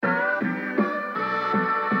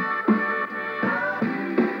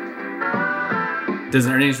Does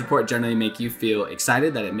an earnings report generally make you feel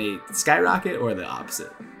excited that it may skyrocket or the opposite?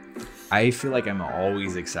 I feel like I'm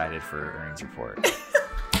always excited for an earnings report.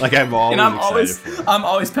 Like I'm always excited for it. I'm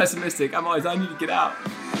always pessimistic. I need to get out.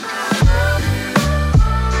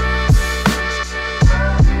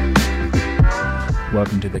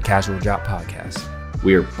 Welcome to the Casual Drop Podcast.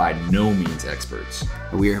 We are by no means experts.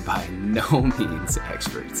 We are by no means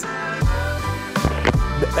experts.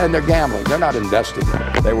 And they're gambling. They're not investing.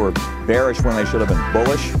 They were bearish when they should have been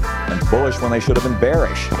bullish, and bullish when they should have been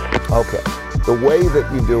bearish. Okay. The way that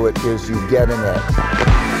you do it is you get an edge.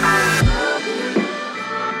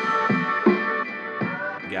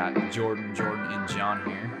 We got Jordan, and John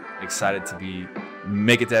here. Excited to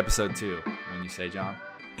make it to episode 2. When you say, John?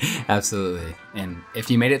 Absolutely. And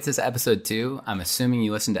if you made it to episode 2, I'm assuming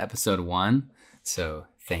you listened to episode 1. So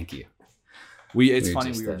thank you. It's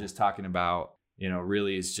funny. We were just talking about,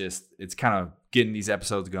 really it's kind of getting these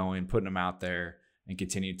episodes going, putting them out there, and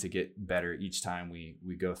continue to get better each time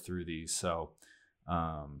we go through these. So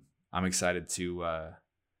I'm excited to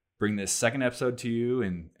bring this second episode to you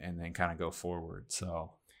and then kind of go forward.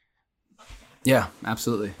 So yeah,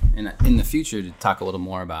 absolutely. And in the future, to talk a little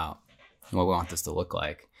more about what we want this to look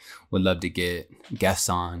like. Would love to get guests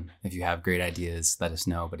on. If you have great ideas, let us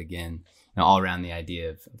know. But again, all around the idea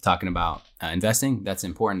of talking about investing, that's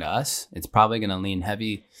important to us. It's probably going to lean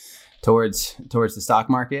heavy towards the stock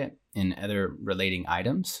market and other relating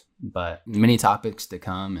items, but many topics to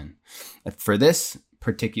come. And for this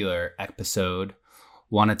particular episode,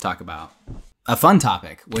 want to talk about a fun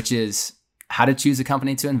topic, which is how to choose a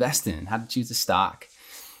company to invest in, how to choose a stock.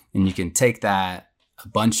 And you can take that a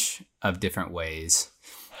bunch of different ways.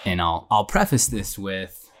 And I'll preface this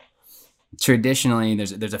with, traditionally,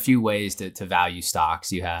 there's a few ways to value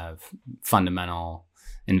stocks. You have fundamental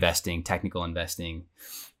investing, technical investing.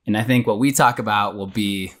 And I think what we talk about will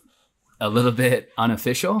be a little bit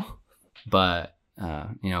unofficial, but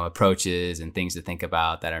approaches and things to think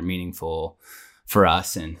about that are meaningful for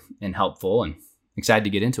us and helpful, and excited to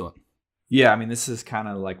get into it. Yeah, I mean, this is kind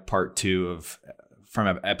of like part 2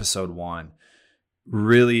 from episode 1.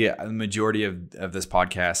 Really, the majority of this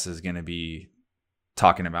podcast is going to be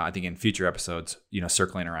talking about, I think in future episodes,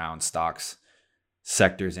 circling around stocks,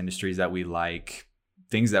 sectors, industries that we like,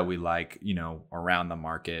 things that we like, around the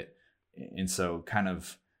market. And so kind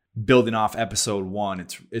of building off episode 1,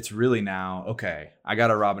 it's really now, okay, I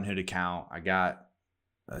got a Robinhood account. I got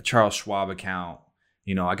a Charles Schwab account.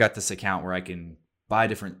 I got this account where I can buy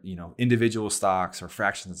different, individual stocks or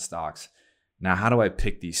fractions of stocks. Now, how do I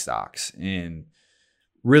pick these stocks? And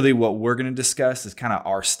really what we're going to discuss is kind of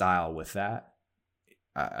our style with that.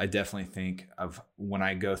 I definitely think of when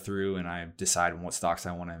I go through and I decide what stocks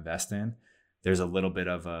I want to invest in, there's a little bit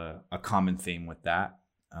of a common theme with that.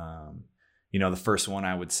 The first one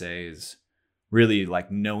I would say is really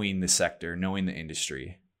like knowing the sector, knowing the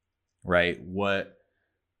industry, right?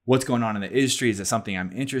 What's going on in the industry? Is it something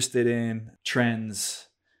I'm interested in? Trends,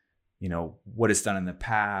 what it's done in the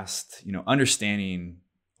past, understanding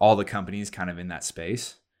all the companies kind of in that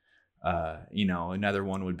space. Another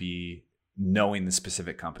one would be knowing the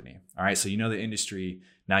specific company. All right. So the industry,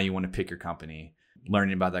 now you want to pick your company,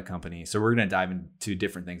 learning about that company. So we're going to dive into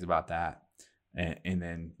different things about that. And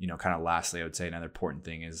then, kind of lastly, I would say another important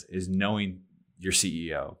thing is knowing your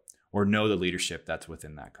CEO or know the leadership that's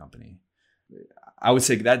within that company. I would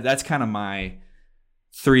say that's kind of my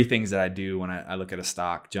 3 things that I do when I look at a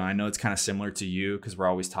stock. John, I know it's kind of similar to you because we're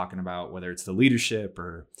always talking about whether it's the leadership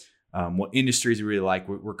or what industries we really like.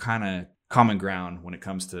 We're kind of common ground when it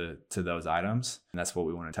comes to those items. And that's what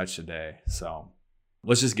we want to touch today. So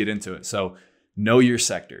let's just get into it. So know your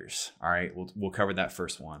sectors. All right. We'll cover that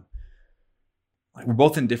first one. We're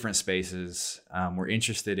both in different spaces. We're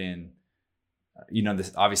interested in,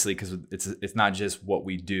 this obviously because it's not just what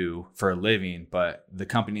we do for a living, but the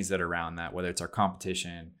companies that are around that, whether it's our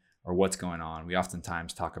competition or what's going on. We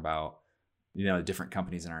oftentimes talk about, different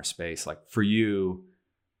companies in our space. Like for you,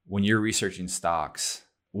 when you're researching stocks,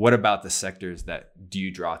 what about the sectors that do you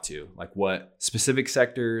draw to? Like what specific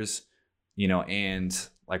sectors, and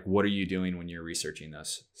like what are you doing when you're researching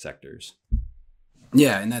those sectors?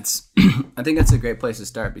 Yeah, and I think that's a great place to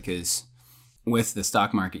start because with the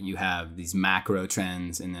stock market, you have these macro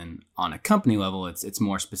trends, and then on a company level, it's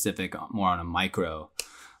more specific, more on a micro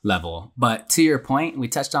level. But to your point, we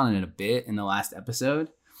touched on it a bit in the last episode.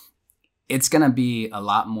 It's going to be a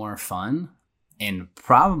lot more fun and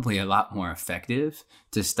probably a lot more effective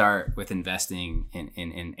to start with investing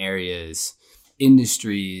in areas,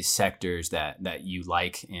 industries, sectors that you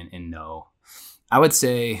like and know. I would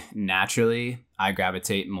say naturally, I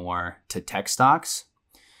gravitate more to tech stocks.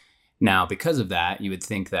 Now, because of that, you would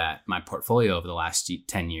think that my portfolio over the last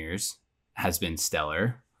 10 years has been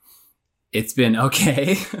stellar. It's been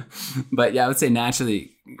okay. But yeah, I would say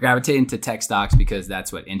naturally gravitating to tech stocks because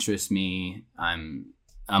that's what interests me. I'm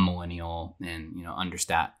a millennial and,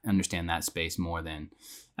 understand that space more than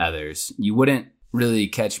others. You wouldn't really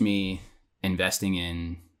catch me investing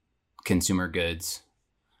in consumer goods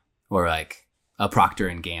or like a Procter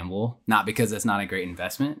and Gamble, not because it's not a great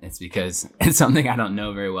investment. It's because it's something I don't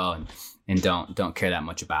know very well and don't care that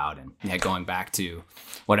much about. And yeah, going back to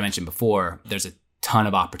what I mentioned before, there's a ton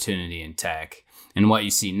of opportunity in tech. And what you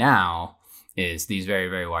see now is these very,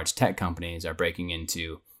 very large tech companies are breaking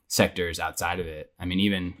into sectors outside of it. I mean,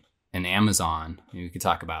 even in Amazon, we could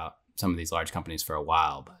talk about some of these large companies for a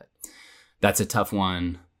while, but that's a tough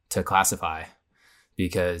one to classify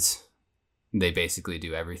because they basically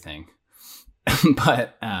do everything.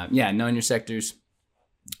 But knowing your sectors,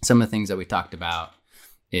 some of the things that we talked about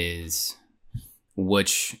is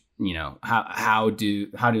how do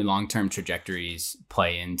long-term trajectories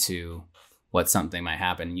play into what something might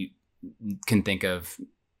happen. You can think of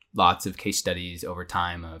lots of case studies over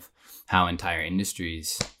time of how entire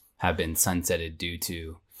industries have been sunsetted due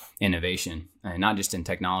to innovation, and not just in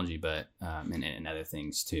technology, but in other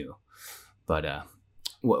things too. But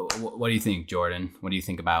what do you think, Jordan? What do you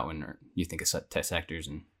think about when you think of tech sectors?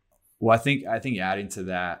 And well, I think adding to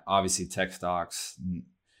that, obviously tech stocks,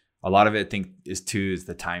 a lot of it I think is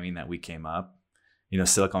the timing that we came up.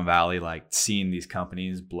 Silicon Valley, like seeing these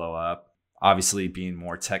companies blow up, obviously being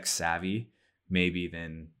more tech savvy maybe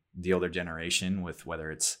than the older generation, with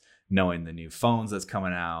whether it's knowing the new phones that's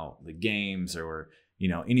coming out, the games, or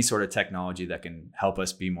any sort of technology that can help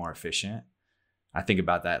us be more efficient. I think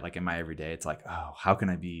about that like in my everyday. It's like, oh, how can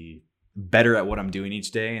I be better at what I'm doing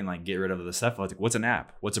each day and like get rid of the stuff? Like, what's an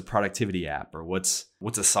app? What's a productivity app? Or what's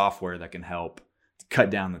a software that can help cut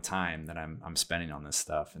down the time that I'm spending on this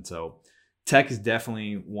stuff? And so tech is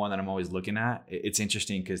definitely one that I'm always looking at. It's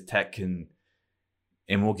interesting because tech can,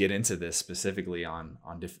 and we'll get into this specifically on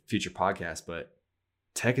future podcasts, but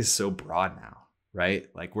tech is so broad now, right?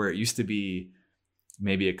 Like where it used to be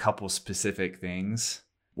maybe a couple specific things,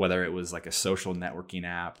 whether it was like a social networking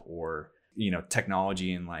app or,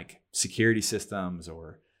 technology and like security systems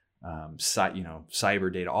or,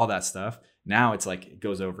 cyber data, all that stuff. Now it's like, it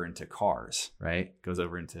goes over into cars, right? It goes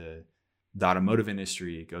over into the automotive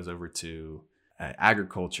industry. It goes over to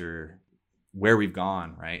agriculture. Where we've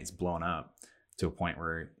gone, right? It's blown up to a point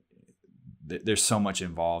where there's so much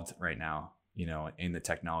involved right now, in the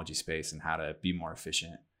technology space and how to be more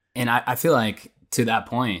efficient. And I feel like to that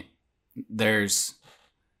point, there's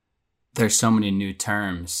so many new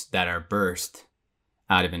terms that are birthed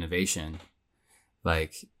out of innovation.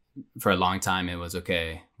 Like for a long time, it was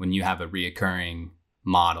okay, when you have a reoccurring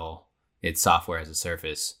model, it's software as a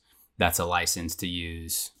service. That's a license to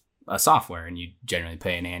use a software, and you generally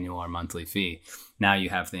pay an annual or monthly fee. Now you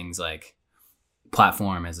have things like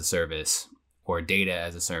platform as a service or data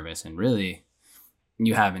as a service. And really,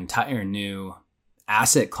 you have entire new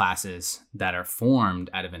asset classes that are formed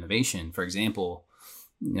out of innovation. For example,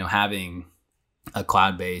 having a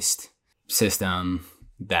cloud-based system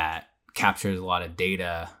that captures a lot of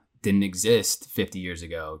data didn't exist 50 years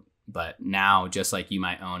ago. But now, just like you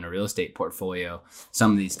might own a real estate portfolio,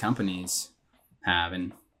 some of these companies have,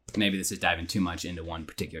 and maybe this is diving too much into one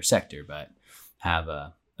particular sector, but have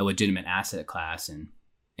a legitimate asset class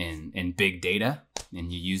in big data.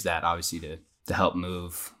 And you use that obviously to help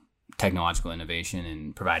move technological innovation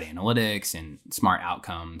and provide analytics and smart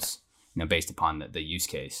outcomes, based upon the use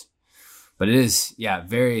case. But it is,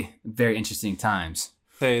 very, very interesting times.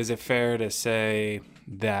 Is it fair to say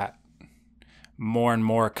that more and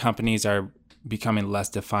more companies are becoming less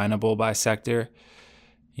definable by sector?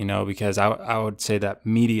 Because I would say that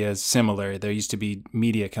media is similar. There used to be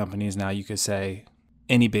media companies. Now you could say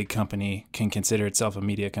any big company can consider itself a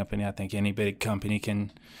media company. I think any big company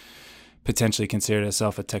can potentially consider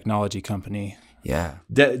itself a technology company. Yeah,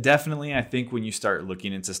 definitely. I think when you start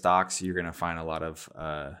looking into stocks, you're going to find a lot of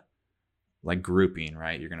like grouping,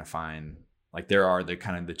 right? You're going to find like there are the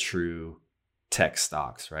kind of the true tech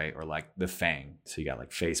stocks, right? Or like the FANG. So you got like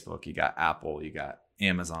Facebook, you got Apple, you got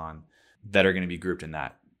Amazon that are going to be grouped in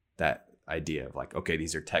that idea of like, okay,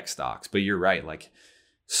 these are tech stocks. But you're right, like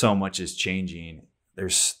so much is changing.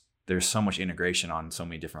 There's so much integration on so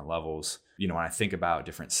many different levels. When I think about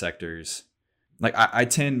different sectors, like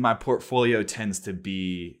my portfolio tends to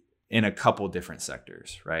be in a couple different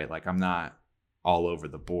sectors, right? Like I'm not all over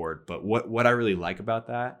the board, but what I really like about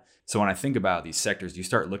that. So when I think about these sectors, you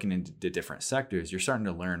start looking into different sectors, you're starting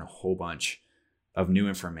to learn a whole bunch of new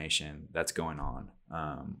information that's going on,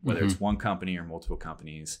 whether it's one company or multiple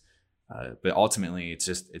companies. But ultimately, it's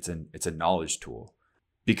a knowledge tool.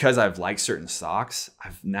 Because I've liked certain stocks,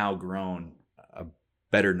 I've now grown a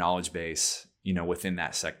better knowledge base, within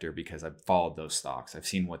that sector, because I've followed those stocks. I've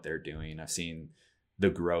seen what they're doing. I've seen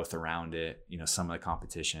the growth around it, some of the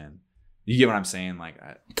competition. You get what I'm saying?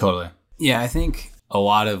 Totally. Yeah, I think a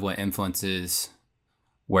lot of what influences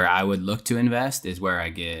where I would look to invest is where I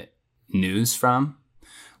get news from.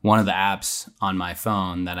 One of the apps on my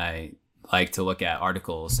phone that I like to look at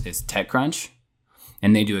articles is TechCrunch,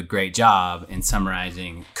 and they do a great job in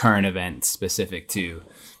summarizing current events specific to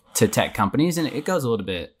tech companies, and it goes a little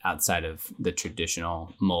bit outside of the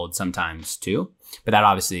traditional mold sometimes too. But that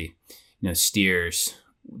obviously, steers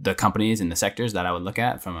the companies and the sectors that I would look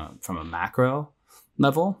at from a macro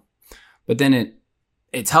level. But then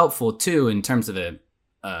it's helpful too in terms of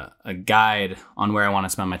a guide on where I want to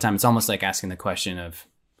spend my time. It's almost like asking the question of,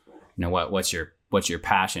 what's your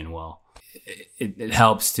passion? Well, it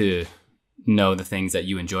helps to know the things that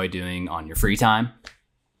you enjoy doing on your free time.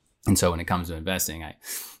 And so when it comes to investing,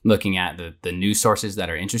 looking at the news sources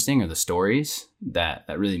that are interesting, or the stories that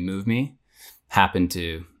really move me, happen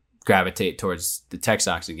to gravitate towards the tech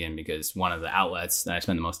stocks again, because one of the outlets that I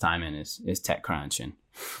spend the most time in is TechCrunch, and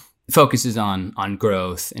it focuses on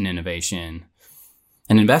growth and innovation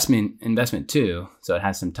and investment too. So it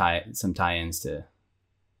has some tie-ins to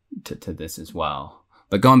this as well.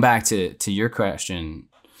 But going back to your question,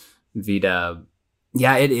 VDub,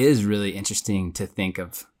 yeah, it is really interesting to think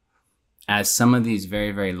of as some of these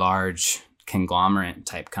very, very large conglomerate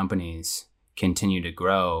type companies continue to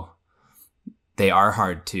grow, they are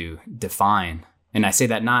hard to define. And I say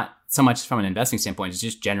that not so much from an investing standpoint, it's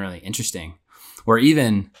just generally interesting. Or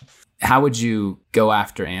even, how would you go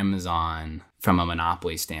after Amazon from a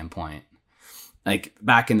monopoly standpoint? Like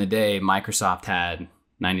back in the day, Microsoft had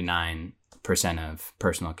 99% of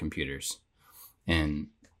personal computers. And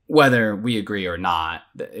whether we agree or not,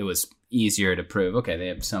 it was easier to prove, okay, they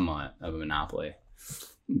have somewhat of a monopoly.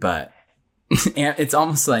 But it's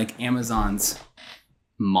almost like Amazon's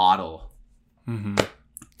model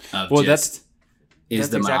of that's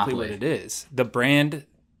exactly monopoly. what it is. The brand,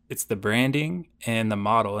 it's the branding and the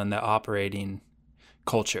model and the operating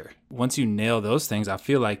culture. Once you nail those things, I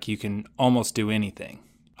feel like you can almost do anything.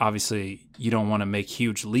 Obviously, you don't want to make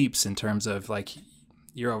huge leaps in terms of like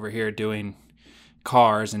you're over here doing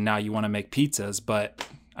cars and now you want to make pizzas, but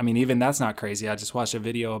I mean, even that's not crazy. I just watched a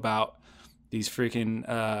video about these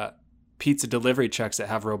freaking pizza delivery trucks that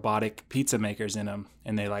have robotic pizza makers in them,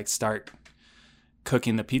 and they like start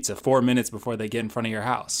cooking the pizza 4 minutes before they get in front of your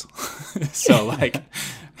house. So like,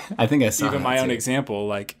 I think I saw even my that own too. example,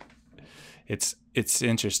 like it's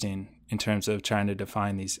interesting in terms of trying to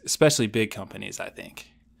define these, especially big companies, I think.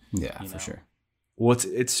 Yeah, for sure. Well,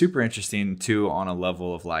 it's super interesting too on a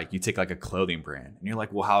level of like, you take like a clothing brand and you're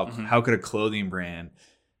like, well, how could a clothing brand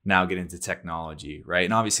now get into technology, right?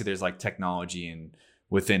 And obviously there's like technology and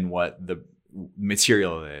within what the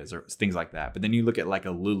material is or things like that. But then you look at like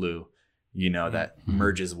a Lulu, that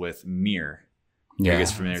merges with Mirror. Yeah. I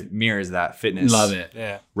guess from there, Mirror is that fitness. Love it.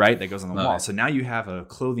 Yeah. Right? That goes on the Love wall. it. So now you have a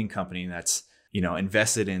clothing company that's,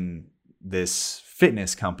 invested in this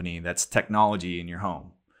fitness company that's technology in your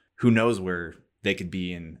home. Who knows where they could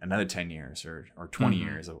be in another 10 years or 20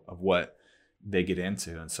 years of what they get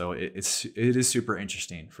into. And so it is super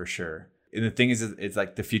interesting for sure. And the thing is, it's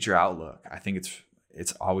like the future outlook. I think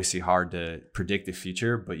it's obviously hard to predict the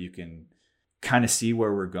future, but you can kind of see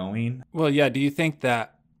where we're going. Well, yeah. Do you think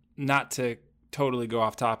that, not to totally go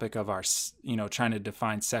off topic of our, trying to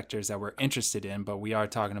define sectors that we're interested in, but we are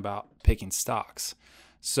talking about picking stocks.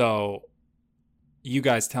 So you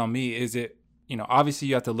guys tell me, is it, obviously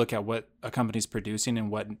you have to look at what a company's producing and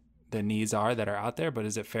what the needs are that are out there, but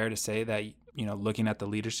is it fair to say that, looking at the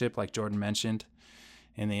leadership, like Jordan mentioned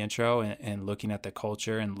in the intro, and looking at the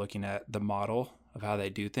culture and looking at the model of how they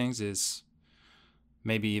do things is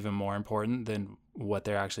maybe even more important than what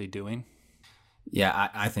they're actually doing? Yeah,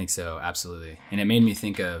 I think so. Absolutely. And it made me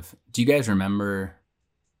think of, do you guys remember,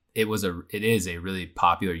 it is a really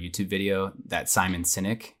popular YouTube video that Simon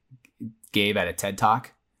Sinek gave at a TED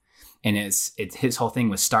Talk. And his whole thing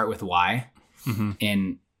was start with why. Mm-hmm.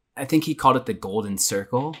 And I think he called it the golden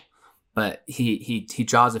circle, but he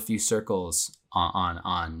draws a few circles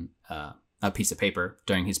on a piece of paper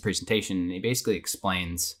during his presentation. And he basically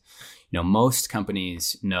explains, most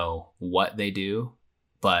companies know what they do,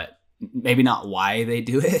 but maybe not why they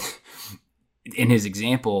do it. And his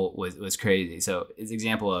example was crazy. So his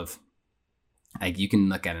example of, like, you can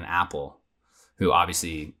look at an Apple, who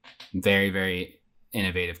obviously very, very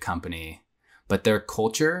innovative company, but their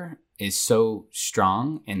culture is so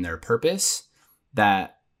strong in their purpose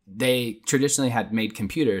that they traditionally had made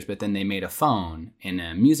computers, but then they made a phone and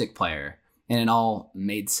a music player, and it all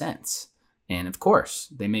made sense. And of course,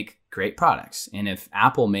 they make great products. And if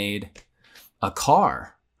Apple made a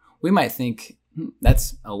car, we might think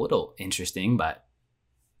that's a little interesting, but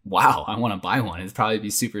wow, I want to buy one. It'd probably be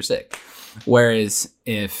super sick. Whereas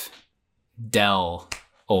if Dell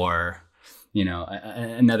or, you know,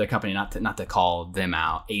 another company, not to call them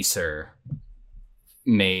out, Acer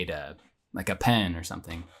made a pen or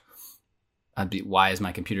something, I'd be, why is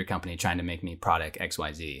my computer company trying to make me product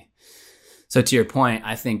XYZ? So to your point,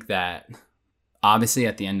 I think that obviously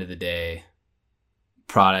at the end of the day,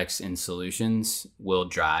 products and solutions will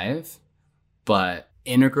drive, but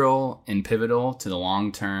integral and pivotal to the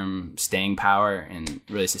long-term staying power and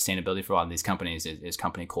really sustainability for a lot of these companies is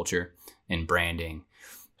company culture and branding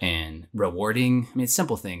and rewarding. I mean, it's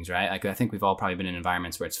simple things, right? Like, I think we've all probably been in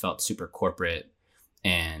environments where it's felt super corporate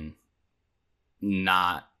and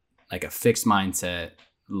not like a fixed mindset,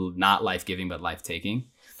 not life-giving, but life-taking.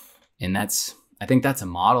 And I think that's a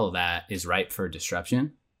model that is ripe for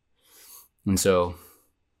disruption. And so,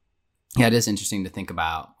 yeah, it is interesting to think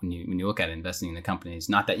about when you look at investing in the companies.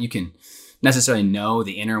 Not that you can necessarily know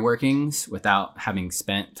the inner workings without having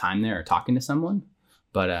spent time there or talking to someone,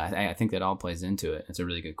 but I think that all plays into it. It's a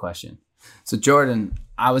really good question. So Jordan,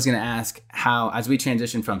 I was going to ask how, as we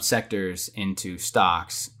transition from sectors into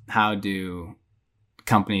stocks, how do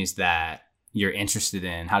companies that you're interested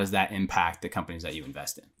in, how does that impact the companies that you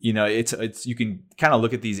invest in? You know, it's you can kind of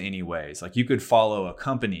look at these any ways. Like, you could follow a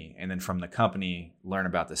company and then from the company learn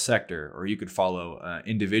about the sector, or you could follow an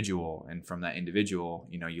individual and from that individual,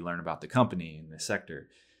 you know, you learn about the company and the sector.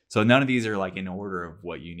 So none of these are like in order of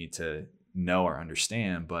what you need to know or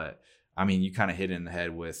understand. But I mean, you kind of hit it in the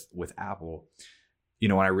head with Apple. You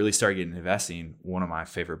know, when I really started getting investing, one of my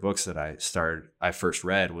favorite books that I first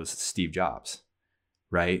read was Steve Jobs,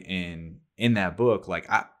 right? And in that book, like,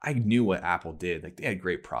 I knew what Apple did. Like, they had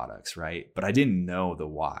great products, right? But I didn't know the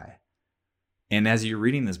why. And as you're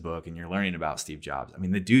reading this book and you're learning about Steve Jobs, I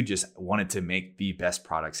mean, the dude just wanted to make the best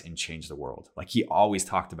products and change the world. Like, he always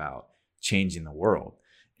talked about changing the world.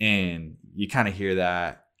 And you kind of hear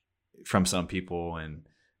that from some people, and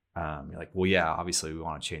you're like, well, yeah, obviously we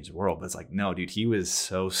want to change the world. But it's like, no, dude, he was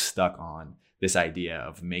so stuck on this idea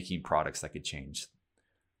of making products that could change,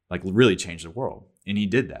 like, really change the world. And he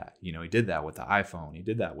did that. You know, he did that with the iPhone. He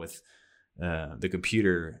did that with the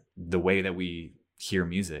computer, the way that we hear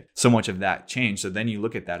music. So much of that changed. So then you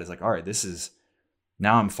look at that as like, all right,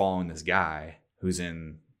 now I'm following this guy who's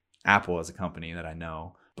in Apple as a company that I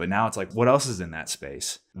know. But now it's like, what else is in that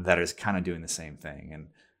space that is kind of doing the same thing? And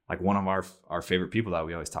like, one of our favorite people that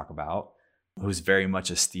we always talk about, who's very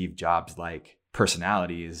much a Steve Jobs-like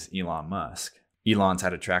personality, is Elon Musk. Elon's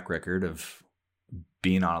had a track record of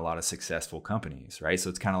being on a lot of successful companies, right? So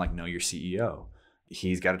it's kind of like know your CEO.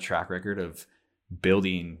 He's got a track record of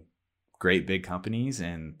building great big companies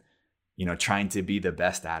and, you know, trying to be the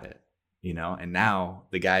best at it, you know? And now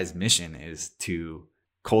the guy's mission is to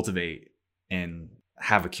cultivate and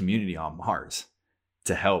have a community on Mars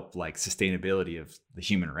to help, like, sustainability of the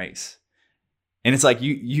human race. And it's like,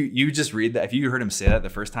 you just read that. If you heard him say that the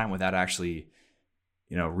first time without actually,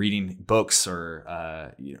 you know, reading books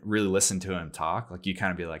or really listen to him talk, like, you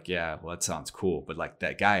kind of be like, yeah, well, that sounds cool. But like,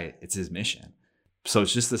 that guy, it's his mission. So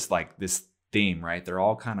it's just this theme, right? They're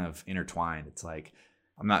all kind of intertwined. It's like,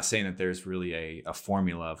 I'm not saying that there's really a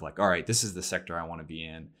formula of like, all right, this is the sector I want to be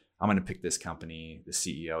in. I'm going to pick this company, the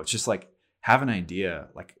CEO. It's just like, have an idea.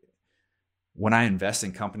 Like, when I invest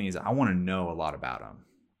in companies, I want to know a lot about them,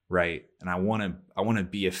 right? And I want to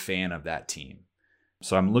be a fan of that team.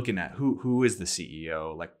 So I'm looking at who is the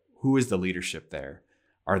CEO, like, who is the leadership there?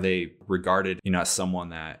 Are they regarded, you know, as someone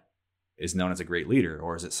that is known as a great leader,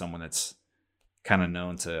 or is it someone that's kind of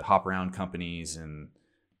known to hop around companies? And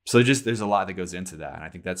so just, there's a lot that goes into that. And I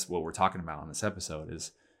think that's what we're talking about on this episode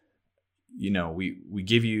is, you know, we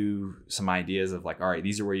give you some ideas of like, all right,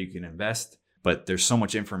 these are where you can invest, but there's so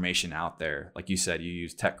much information out there. Like you said, you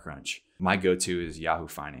use TechCrunch. My go-to is Yahoo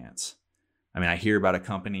Finance. I mean, I hear about a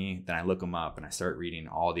company, then I look them up and I start reading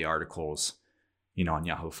all the articles, you know, on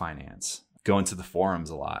Yahoo Finance. Go into the forums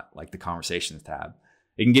a lot, like the conversations tab.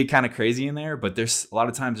 It can get kind of crazy in there, but there's a lot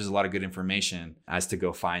of good information as to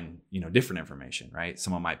go find, you know, different information, right?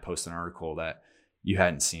 Someone might post an article that you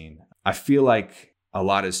hadn't seen. I feel like a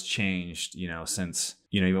lot has changed, you know, since,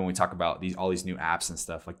 you know, even when we talk about all these new apps and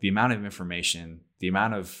stuff, like the amount of information, the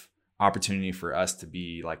amount of opportunity for us to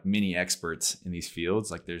be like mini experts in these fields,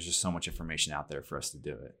 like there's just so much information out there for us to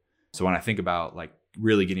do it. So when I think about like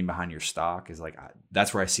really getting behind your stock is like,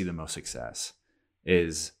 that's where I see the most success,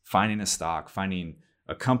 is finding a stock, finding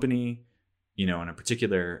a company in a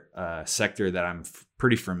particular sector that I'm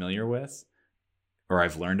pretty familiar with or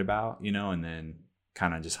I've learned about, and then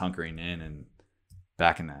kind of just hunkering in and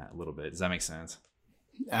backing that a little bit. Does that make sense?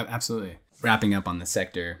 Absolutely. Wrapping up on the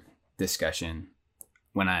sector discussion,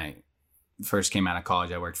 when I first came out of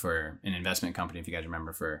college, I worked for an investment company, if you guys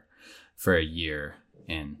remember, for a year.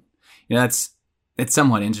 And it's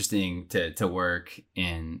somewhat interesting to work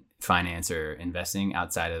in finance or investing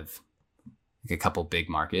outside of like a couple big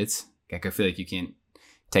markets. Like, I feel like you can't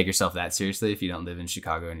take yourself that seriously if you don't live in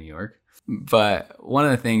Chicago or New York. But one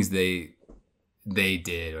of the things they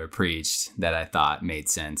did or preached that I thought made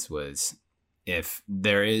sense was, if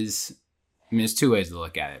there is, there's two ways to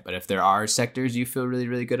look at it, but if there are sectors you feel really,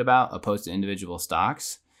 really good about opposed to individual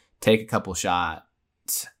stocks, take a couple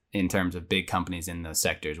shots in terms of big companies in those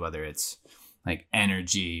sectors, whether it's like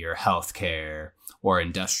energy or healthcare or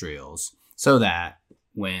industrials, so that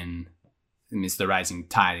when it's the rising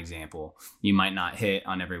tide example, you might not hit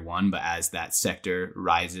on every one, but as that sector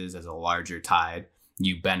rises as a larger tide,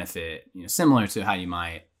 you benefit, similar to how you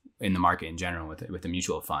might in the market in general with a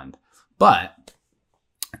mutual fund. But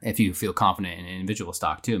if you feel confident in an individual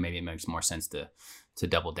stock too, maybe it makes more sense to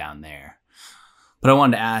double down there. But I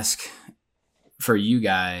wanted to ask for you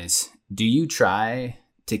guys, do you try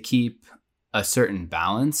to keep a certain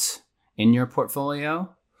balance in your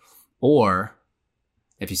portfolio? Or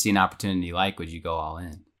if you see an opportunity you like, would you go all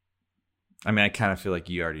in? I mean, I kind of feel like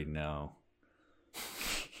you already know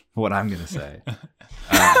what I'm going to say.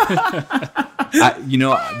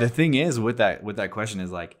 The thing is with that question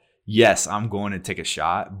is like, yes, I'm going to take a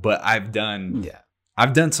shot, but I've done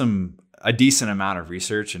a decent amount of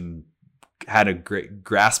research and had a great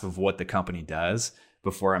grasp of what the company does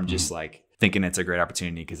before I'm just like thinking it's a great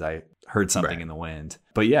opportunity because I heard something in the wind.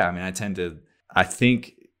 But yeah, I mean, I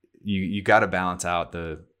think you got to balance out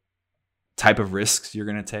the type of risks you're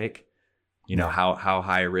going to take, how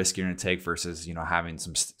high a risk you're going to take versus, having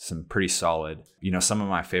some pretty solid, some of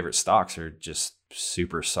my favorite stocks are just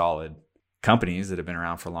super solid companies that have been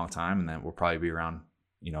around for a long time and that will probably be around,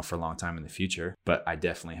 for a long time in the future. But I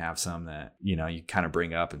definitely have some that, you kind of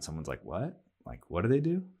bring up and someone's like, what? Like, what do they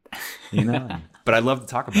do? But I love to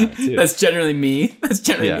talk about it too. That's generally me.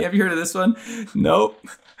 Me. Have you heard of this one? Nope.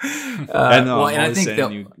 I know. And I think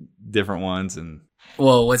you different ones. And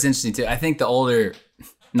what's interesting too, I think the older,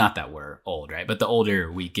 not that we're old, right? But the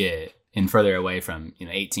older we get and further away from,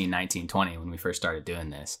 18, 19, 20, when we first started doing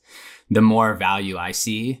this, the more value I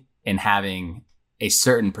see in having a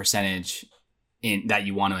certain percentage in that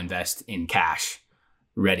you want to invest in cash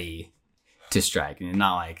ready to strike. And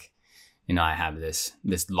not like, I have this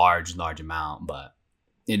large amount, but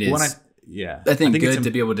it is, I think good to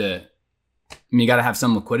be able to, you got to have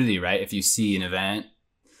some liquidity, right? If you see an event,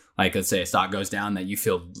 like let's say a stock goes down that you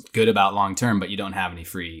feel good about long-term, but you don't have any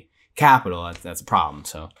free capital, that's a problem.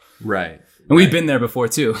 So, right. And we've been there before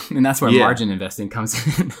too. And that's where margin investing comes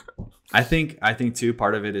in. I think too,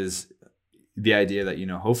 part of it is the idea that,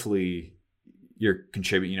 hopefully you're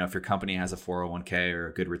contributing, if your company has a 401k or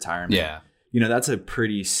a good retirement, that's a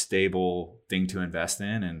pretty stable thing to invest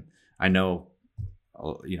in. And I know, a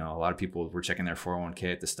lot of people were checking their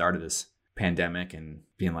 401k at the start of this pandemic and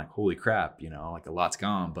being like, holy crap, like a lot's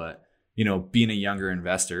gone. But, being a younger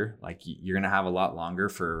investor, like you're going to have a lot longer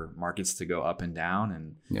for markets to go up and down.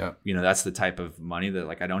 And, that's the type of money that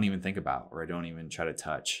like I don't even think about or I don't even try to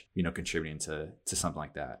touch, contributing to something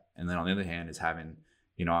like that. And then on the other hand is having,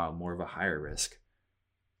 more of a higher risk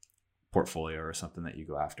portfolio or something that you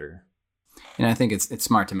go after. And I think it's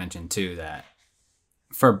smart to mention too that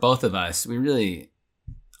for both of us, we really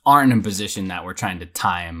aren't in a position that we're trying to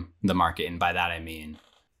time the market. And by that, I mean,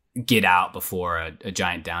 get out before a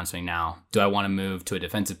giant downswing. Now, do I want to move to a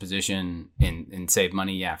defensive position and save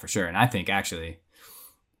money? Yeah, for sure. And I think actually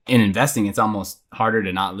in investing, it's almost harder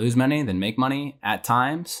to not lose money than make money at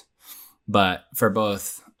times. But for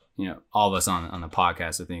both, all of us on the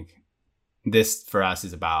podcast, I think this for us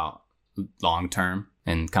is about long-term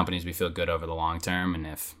and companies we feel good over the long term. And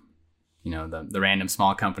if, the random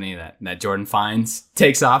small company that Jordan finds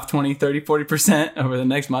takes off 20, 30, 40% over the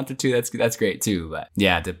next month or two, that's great too. But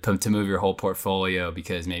yeah, to move your whole portfolio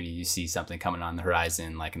because maybe you see something coming on the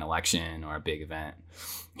horizon, like an election or a big event,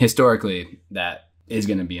 historically, that is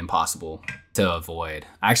going to be impossible to avoid.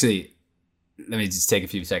 Actually, let me just take a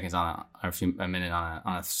few seconds a minute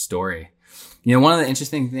on a story. One of the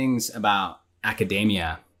interesting things about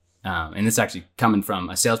academia, and this is actually coming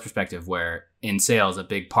from a sales perspective, where in sales, a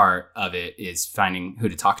big part of it is finding who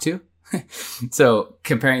to talk to. So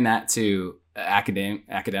comparing that to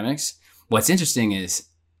academics, what's interesting is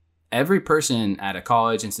every person at a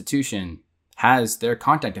college institution has their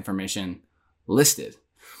contact information listed.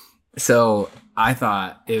 So I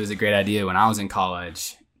thought it was a great idea when I was in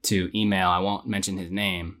college to email, I won't mention his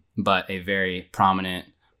name, but a very prominent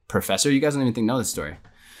professor. You guys don't even know this story.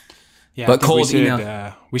 Yeah, but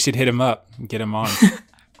we should hit him up and get him on.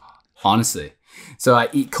 Honestly. So I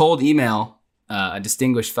cold email a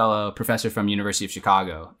distinguished fellow professor from University of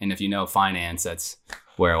Chicago. And if you know finance, that's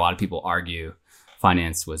where a lot of people argue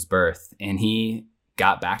finance was birthed. And he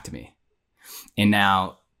got back to me. And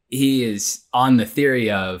now he is on the theory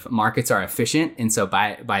of markets are efficient. And so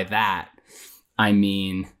by that, I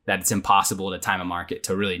mean that it's impossible to time a market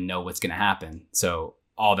to really know what's going to happen. So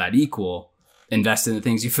all that equal, invest in the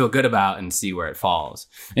things you feel good about and see where it falls.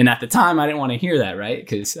 And at the time, I didn't want to hear that, right?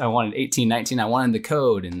 Because I wanted 18, 19. I wanted the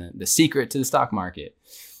code and the secret to the stock market.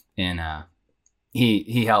 And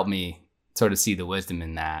he helped me sort of see the wisdom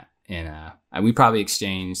in that. And we probably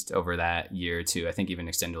exchanged over that year or two, I think even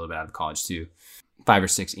extended a little bit out of college too, 5 or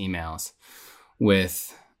 6 emails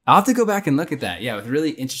with, I'll have to go back and look at that. Yeah, with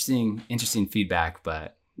really interesting feedback.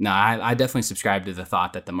 But no, I definitely subscribe to the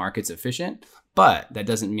thought that the market's efficient, but that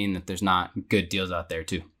doesn't mean that there's not good deals out there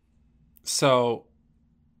too. So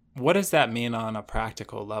what does that mean on a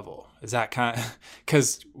practical level? Is that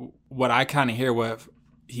because what I kind of hear what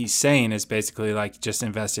he's saying is basically like just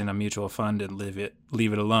invest in a mutual fund and leave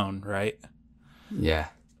it alone, right? Yeah.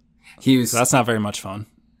 So that's not very much fun.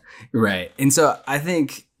 Right. And so I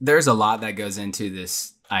think there's a lot that goes into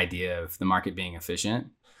this idea of the market being efficient,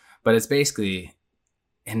 but it's basically,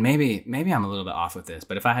 and maybe I'm a little bit off with this,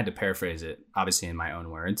 but if I had to paraphrase it, obviously in my own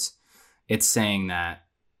words, it's saying that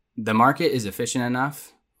the market is efficient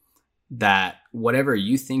enough that whatever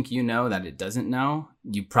you think you know that it doesn't know,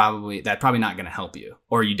 that's probably not going to help you,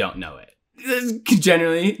 or you don't know it. That's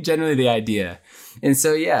generally the idea. And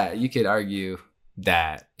so, yeah, you could argue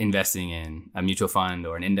that investing in a mutual fund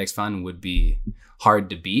or an index fund would be hard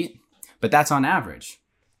to beat, but that's on average.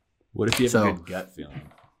 What if you have a good gut feeling?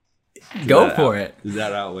 Go for it. Does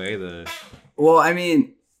that outweigh the... Well, I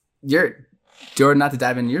mean, Jordan, not to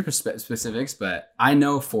dive into your specifics, but I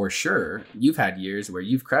know for sure you've had years where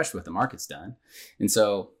you've crushed what the market's done. And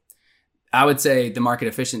so I would say the market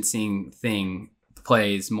efficiency thing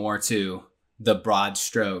plays more to the broad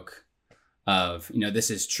stroke of, this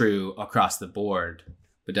is true across the board,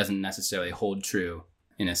 but doesn't necessarily hold true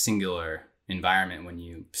in a singular environment. When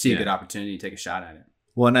you see a good opportunity, you take a shot at it.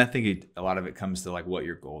 Well, and I think a lot of it comes to like what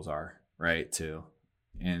your goals are, right? Too.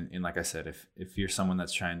 And like I said, if you're someone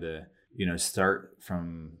that's trying to, start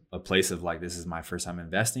from a place of like, this is my first time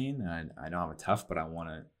investing and I don't have a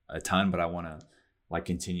ton, but I want to like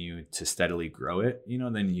continue to steadily grow it,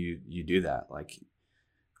 then you do that. Like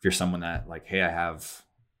if you're someone that like, hey, I have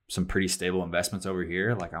some pretty stable investments over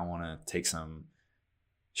here, like I want to take some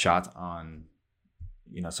shots on,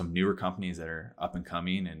 some newer companies that are up and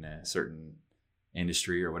coming in a certain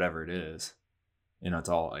industry or whatever it is. It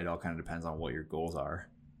all kind of depends on what your goals are.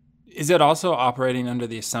 Is it also operating under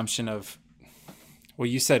the assumption of, well,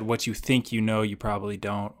 you said what you think you probably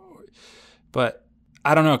don't, but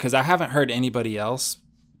I don't know, because I haven't heard anybody else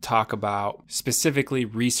talk about specifically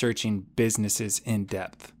researching businesses in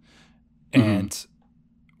depth and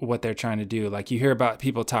what they're trying to do. Like you hear about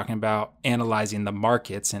people talking about analyzing the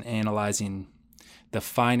markets and analyzing the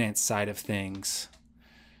finance side of things,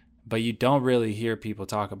 but you don't really hear people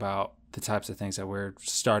talk about the types of things that we're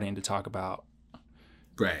starting to talk about.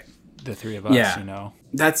 Right. The three of us,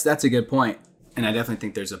 That's a good point. And I definitely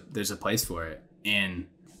think there's a place for it. And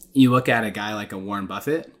you look at a guy like a Warren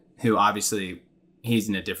Buffett, who obviously he's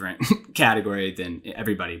in a different category than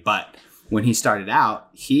everybody. But when he started out,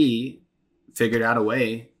 he figured out a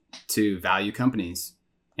way to value companies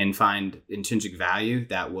and find intrinsic value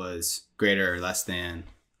that was greater or less than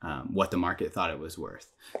what the market thought it was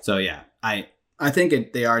worth. So yeah, I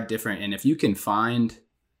think they are different. And if you can find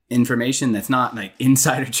information that's not like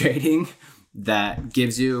insider trading that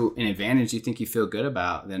gives you an advantage you think you feel good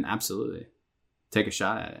about, then absolutely take a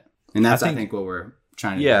shot at it. And that's, I think what we're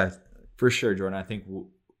trying to do. Yeah, for sure, Jordan. I think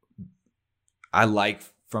I like,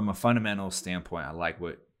 from a fundamental standpoint, I like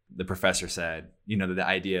what the professor said, the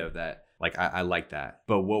idea of that, like, I like that.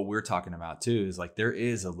 But what we're talking about too is like, there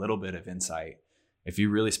is a little bit of insight. If you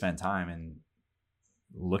really spend time and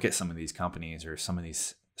look at some of these companies or some of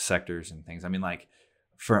these sectors and things, I mean, like,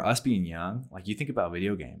 for us being young, like you think about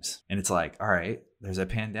video games and it's like, all right, there's a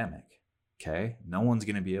pandemic. Okay. No one's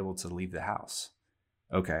going to be able to leave the house.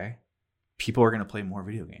 Okay. People are going to play more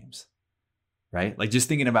video games, right? Like just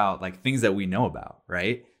thinking about like things that we know about,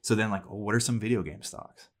 right? So then like, what are some video game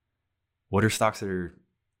stocks? What are stocks that are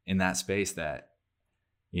in that space that,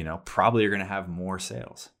 probably are going to have more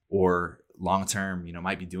sales or long-term,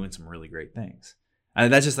 might be doing some really great things.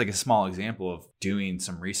 And that's just like a small example of doing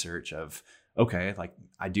some research of, okay, like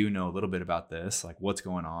I do know a little bit about this, like what's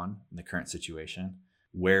going on in the current situation,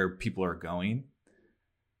 where people are going,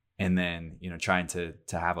 and then, you know, trying to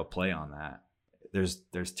have a play on that.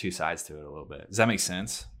 There's two sides to it a little bit. Does that make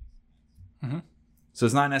sense? Mm-hmm. So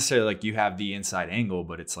it's not necessarily like you have the inside angle,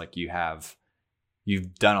 but it's like you've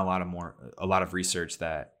done a lot of research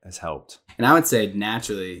that has helped. And I would say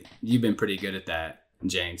naturally, you've been pretty good at that,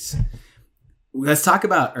 Jenks. Let's talk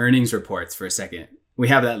about earnings reports for a second. We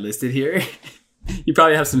have that listed here. You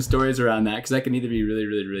probably have some stories around that, because that can either be really,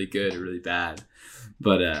 really, really good or really bad.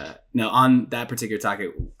 But no, on that particular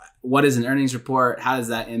topic, what is an earnings report? How does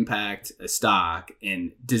that impact a stock?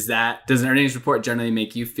 And does an earnings report generally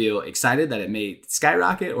make you feel excited that it may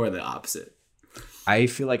skyrocket, or the opposite? I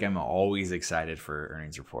feel like I'm always excited for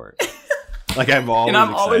earnings report. Like I'm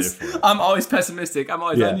always excited for it. I'm always pessimistic.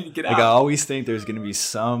 I need to get out. Like I always think there's going to be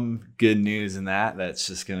some good news in that's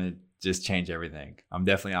just going to just change everything. I'm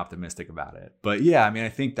definitely optimistic about it. But yeah, I mean, I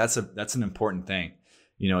think that's an important thing,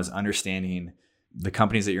 you know, is understanding the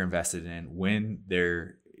companies that you're invested in when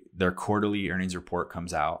their quarterly earnings report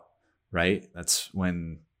comes out, right? That's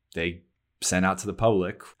when they send out to the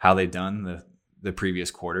public how they've done the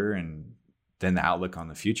previous quarter and then the outlook on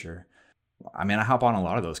the future. I mean, I hop on a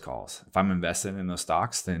lot of those calls. If I'm invested in those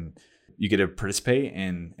stocks, then you get to participate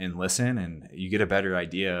and listen, and you get a better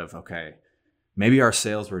idea of, okay, maybe our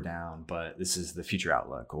sales were down, but this is the future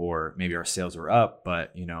outlook, or maybe our sales were up,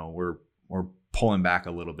 but you know, we're pulling back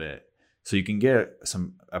a little bit. So you can get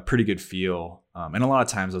a pretty good feel. And a lot of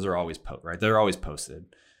times those are always right. They're always posted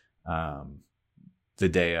the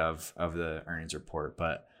day of the earnings report.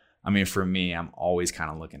 But I mean, for me, I'm always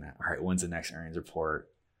kind of looking at, all right, when's the next earnings report?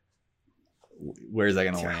 Where's that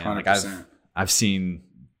going to land? 100%. Like I've seen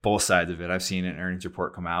both sides of it. I've seen an earnings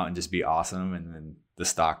report come out and just be awesome, and then the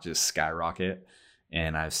stock just skyrocket.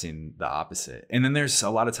 And I've seen the opposite. And then there's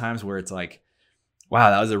a lot of times where it's like,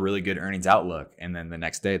 wow, that was a really good earnings outlook, and then the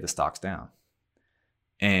next day the stock's down.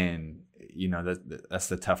 And you know, that's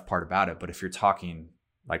the tough part about it. But if you're talking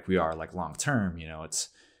like we are, like long term, you know, it's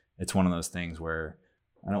one of those things where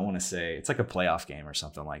I don't want to say it's like a playoff game or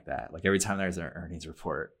something like that. Like every time there's an earnings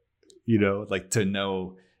report, you know, like to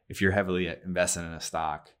know if you're heavily invested in a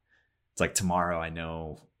stock, it's like tomorrow I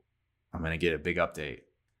know I'm going to get a big update,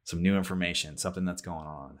 some new information, something that's going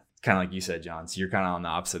on. Kind of like you said, John. So you're kind of on the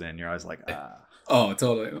opposite end. You're always like, Oh,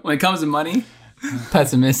 totally. When it comes to money,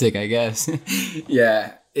 pessimistic, I guess.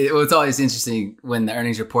 Yeah. It's always interesting when the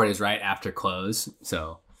earnings report is right after close.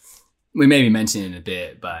 So we maybe mention it in a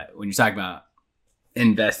bit, but when you're talking about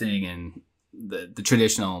investing in the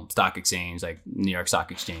traditional stock exchange, like New York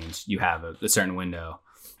Stock Exchange, you have a certain window,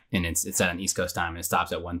 and it's set on East Coast time, and it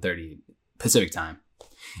stops at 1:30 Pacific time.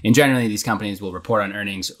 And generally, these companies will report on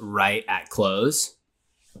earnings right at close.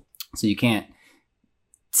 So you can't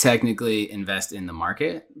technically invest in the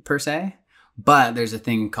market per se, but there's a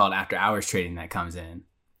thing called after hours trading that comes in.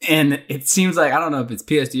 And it seems like, I don't know if it's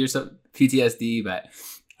PSD or PTSD, but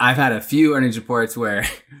I've had a few earnings reports where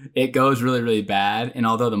it goes really, really bad. And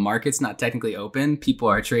although the market's not technically open, people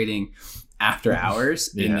are trading after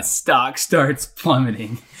hours and the stock starts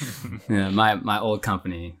plummeting. Yeah, my old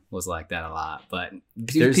company was like that a lot, but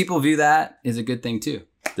people view that as a good thing too.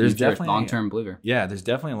 There's definitely a long-term believer. Yeah, there's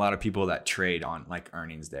definitely a lot of people that trade on like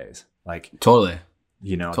earnings days. Like totally,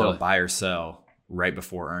 you know, they'll buy or sell right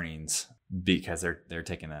before earnings because they're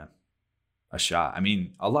taking a shot. I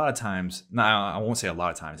mean, a lot of times, no, I won't say a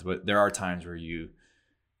lot of times, but there are times where you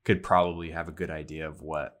could probably have a good idea of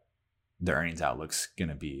what the earnings outlook's going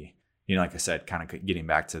to be. You know, like I said, kind of getting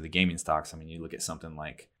back to the gaming stocks. I mean, you look at something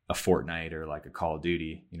like a Fortnite or like a Call of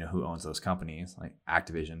Duty, you know, who owns those companies? Like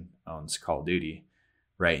Activision owns Call of Duty,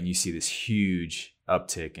 right? And you see this huge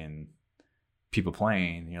uptick in people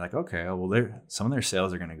playing, and you're like, okay, well, some of their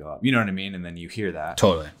sales are going to go up. You know what I mean? And then you hear that.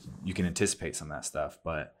 Totally. You can anticipate some of that stuff,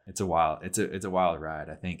 but it's a wild ride.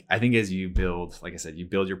 I think as you build, like I said, you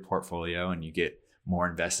build your portfolio and you get more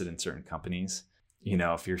invested in certain companies. You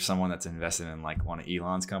know, if you're someone that's invested in like one of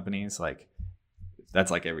Elon's companies, like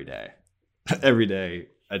that's like every day,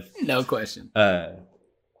 no question,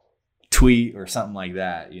 tweet or something like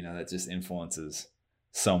that, you know, that just influences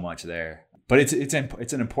so much there. But it's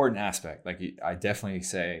an important aspect. Like I definitely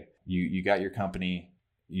say you got your company,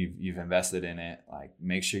 you've invested in it. Like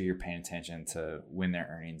make sure you're paying attention to when their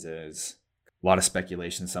earnings is. A lot of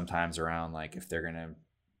speculation sometimes around like if they're gonna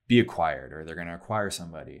be acquired or they're gonna acquire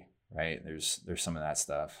somebody, right? There's some of that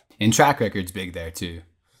stuff. And track record's big there too.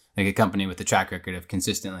 Like a company with a track record of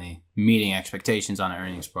consistently meeting expectations on an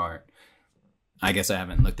earnings part. I guess I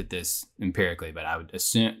haven't looked at this empirically, but I would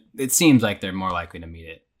assume it seems like they're more likely to meet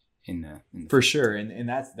it in the For sure. And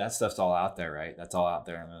that stuff's all out there, right? That's all out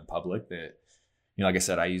there in the public that, like I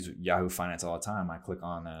said, I use Yahoo Finance all the time. I click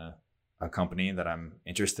on a company that I'm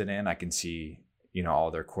interested in. I can see,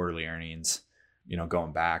 all their quarterly earnings,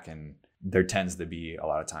 going back, and there tends to be a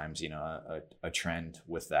lot of times, a trend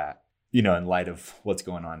with that, in light of what's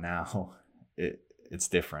going on now. It's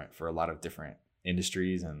different for a lot of different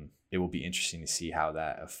industries, and it will be interesting to see how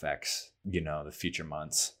that affects, the future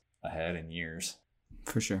months ahead and years.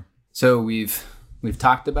 For sure. So we've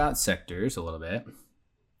talked about sectors a little bit.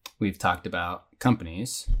 We've talked about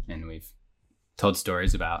companies, and we've told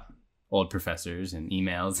stories about old professors and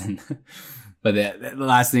emails. And but the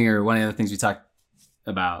last thing, or one of the things we talked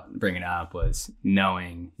about bringing up, was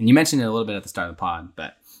knowing, and you mentioned it a little bit at the start of the pod,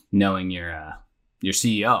 but knowing your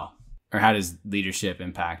CEO, or how does leadership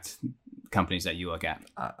impact companies that you look at?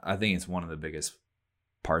 I think it's one of the biggest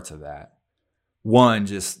parts of that. One,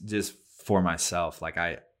 just for myself, like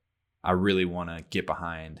I really want to get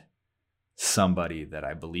behind somebody that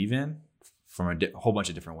I believe in from a whole bunch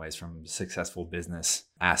of different ways, from successful business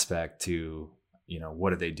aspect to,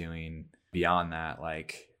 what are they doing beyond that?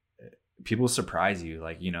 Like, people surprise you.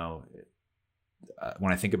 Like,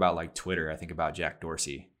 when I think about like Twitter, I think about Jack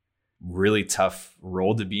Dorsey. Really tough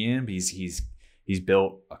role to be in, but he's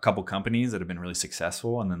built a couple companies that have been really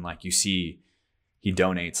successful. And then like you see, he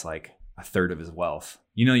donates like a third of his wealth.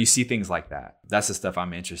 You see things like that. That's the stuff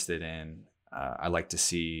I'm interested in. I like to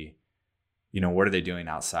see, what are they doing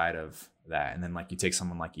outside of that? And then like you take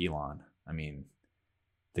someone like Elon. I mean,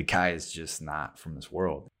 the guy is just not from this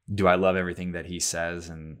world. Do I love everything that he says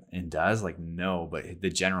and does? Like, no, but the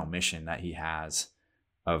general mission that he has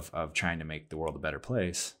of trying to make the world a better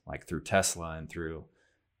place, like through Tesla and through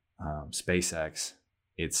SpaceX,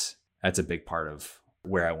 that's a big part of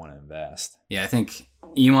where I want to invest. Yeah, I think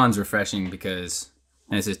Elon's refreshing because,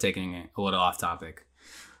 and this is taking it a little off topic,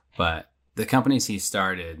 but the companies he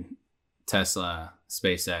started, Tesla,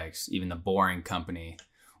 SpaceX, even the Boring Company,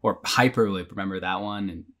 or Hyperloop, remember that one?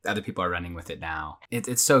 And other people are running with it now.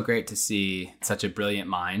 It's so great to see such a brilliant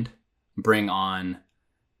mind bring on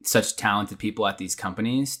such talented people at these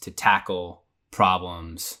companies to tackle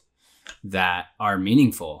problems that are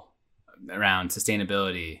meaningful around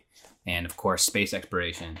sustainability and, of course, space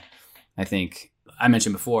exploration. I think I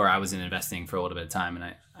mentioned before, I was in investing for a little bit of time,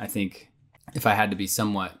 and I think if I had to be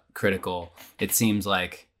somewhat critical, it seems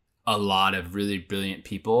like a lot of really brilliant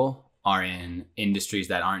people are in industries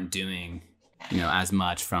that aren't doing, as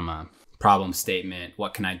much from a problem statement,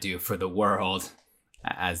 what can I do for the world,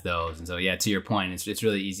 as those. And so, yeah, to your point, it's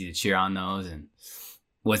really easy to cheer on those. And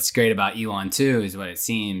what's great about Elon too is what it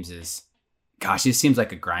seems is, gosh, he seems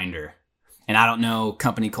like a grinder. And I don't know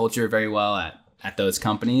company culture very well at those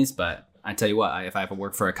companies, but I tell you what, if I ever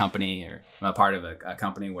work for a company, or I'm a part of a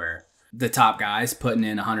company where the top guy's putting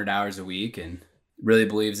in 100 hours a week and really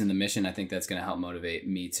believes in the mission, I think that's going to help motivate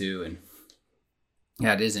me too. And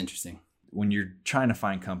yeah, it is interesting. When you're trying to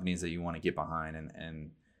find companies that you want to get behind,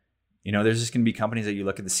 and there's just going to be companies that you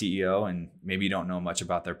look at the CEO and maybe you don't know much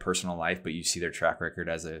about their personal life, but you see their track record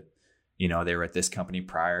as they were at this company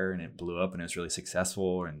prior and it blew up and it was really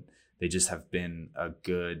successful, and they just have been a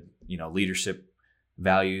good, leadership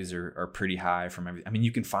values are pretty high from everything. I mean,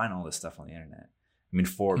 you can find all this stuff on the internet. I mean,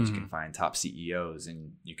 Forbes can find top CEOs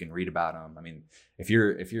and you can read about them. I mean, if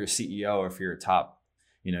you're a CEO or if you're a top,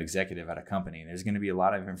 executive at a company, there's going to be a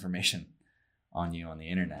lot of information on you on the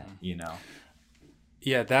internet,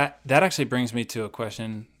 Yeah, that actually brings me to a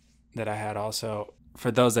question that I had also. For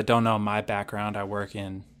those that don't know my background, I work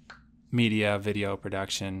in media, video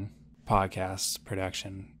production, podcast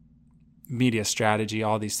production, media strategy,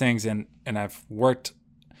 all these things. And I've worked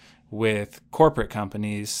with corporate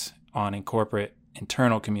companies on corporate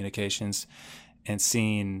internal communications and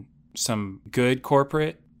seen some good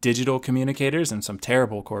corporate digital communicators and some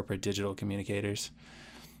terrible corporate digital communicators.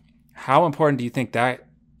 How important do you think that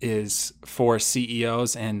is for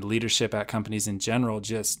CEOs and leadership at companies in general,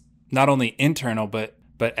 just not only internal, but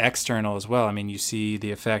external as well? I mean, you see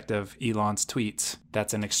the effect of Elon's tweets.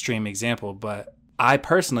 That's an extreme example, but I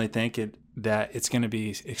personally think that it's going to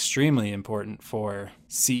be extremely important for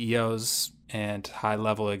CEOs and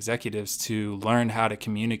high-level executives to learn how to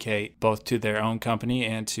communicate both to their own company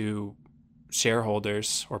and to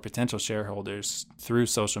shareholders or potential shareholders through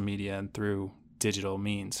social media and through digital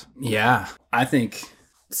means. Yeah, I think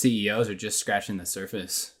CEOs are just scratching the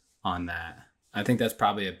surface on that. I think that's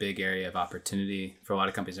probably a big area of opportunity for a lot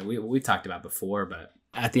of companies. And we've talked about before, but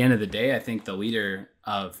at the end of the day, I think the leader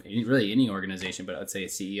of really any organization, but I'd say a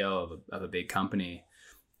CEO of a big company,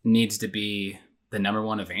 needs to be the number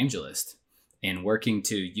one evangelist in working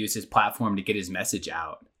to use his platform to get his message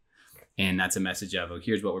out. And that's a message of, oh,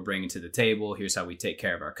 here's what we're bringing to the table. Here's how we take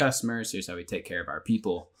care of our customers. Here's how we take care of our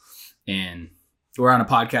people. And we're on a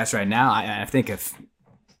podcast right now. I think if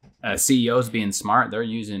CEOs being smart, they're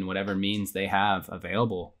using whatever means they have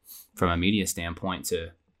available from a media standpoint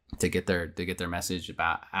to get their message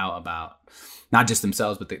out about not just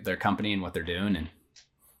themselves, but their company and what they're doing. And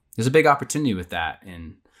there's a big opportunity with that.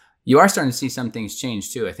 And you are starting to see some things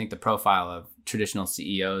change too. I think the profile of traditional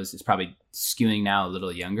CEOs is probably skewing now a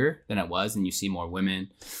little younger than it was, and you see more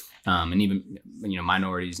women and even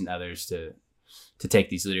minorities and others to take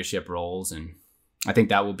these leadership roles. And I think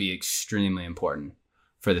that will be extremely important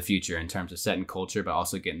for the future in terms of setting culture, but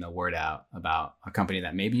also getting the word out about a company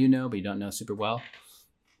that maybe you know, but you don't know super well.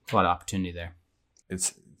 There's a lot of opportunity there.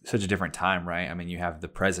 It's such a different time, right? I mean, you have the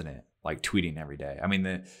president like tweeting every day. I mean,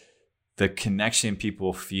 the connection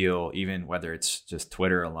people feel, even whether it's just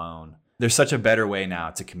Twitter alone, there's such a better way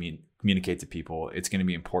now to communicate to people. It's going to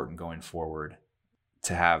be important going forward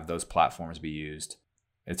to have those platforms be used.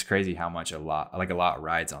 It's crazy how much a lot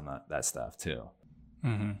rides on that stuff too.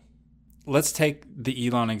 Mm-hmm. Let's take the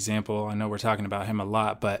Elon example. I know we're talking about him a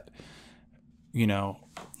lot, but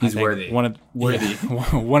he's worthy. One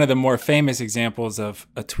of the more famous examples of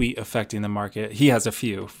a tweet affecting the market. He has a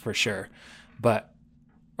few for sure,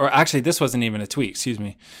 or actually, this wasn't even a tweet. Excuse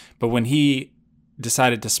me, but when he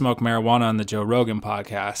decided to smoke marijuana on the Joe Rogan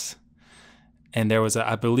podcast, and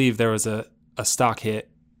I believe there was a stock hit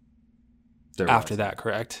after that.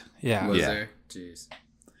 Correct? Yeah. Was there? Jeez.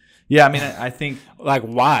 Yeah, I mean, I think like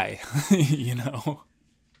why,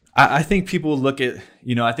 I think people look at,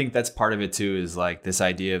 I think that's part of it too, is like this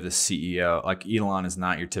idea of the CEO. Like Elon is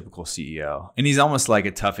not your typical CEO, and he's almost like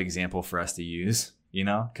a tough example for us to use,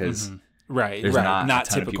 because there's not a ton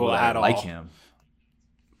typical of people that at all like him.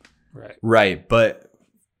 Right. But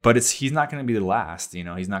he's not going to be the last.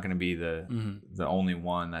 He's not going to be the only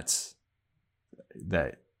one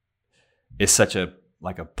that is such a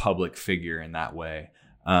public figure in that way.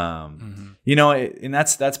 And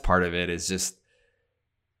that's part of it, is just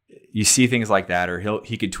you see things like that, or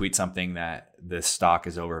he could tweet something that the stock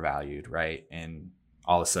is overvalued, right? And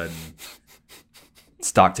all of a sudden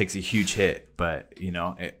stock takes a huge hit, but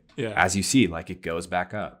as you see, it goes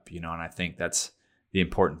back up, and I think that's the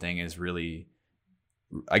important thing, is really,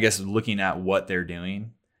 I guess, looking at what they're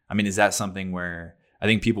doing. I mean, is that something where I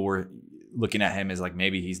think people were looking at him as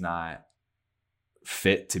maybe he's not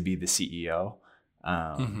fit to be the CEO?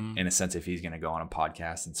 In a sense, if he's going to go on a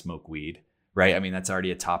podcast and smoke weed, right? I mean, that's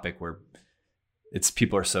already a topic where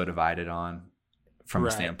people are so divided on from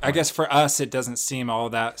a standpoint. I guess for us, it doesn't seem all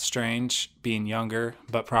that strange being younger,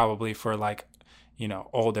 but probably for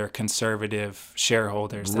older conservative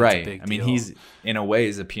shareholders, that's a big deal. I mean, he's in a way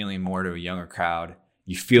is appealing more to a younger crowd.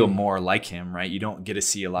 You feel more like him, right? You don't get to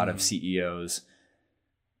see a lot of CEOs.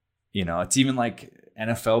 It's even like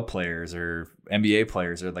NFL players or NBA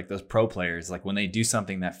players or those pro players, when they do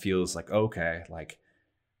something that feels okay,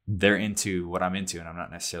 they're into what I'm into. And I'm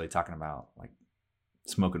not necessarily talking about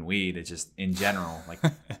smoking weed. It's just in general,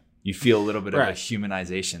 you feel a little bit of a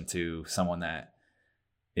humanization to someone that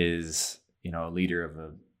is, a leader of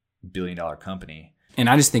a $1 billion company. And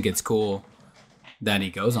I just think it's cool that he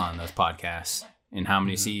goes on those podcasts. And how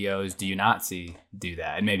many CEOs do you not see do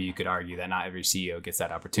that? And maybe you could argue that not every CEO gets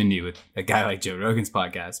that opportunity with a guy like Joe Rogan's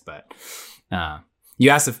podcast. But you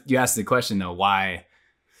asked the question, though, why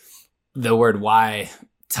the word why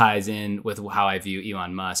ties in with how I view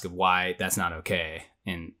Elon Musk, of why that's not okay.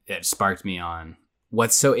 And it sparked me on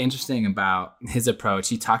what's so interesting about his approach.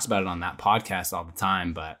 He talks about it on that podcast all the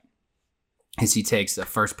time, but he takes a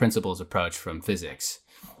first principles approach from physics.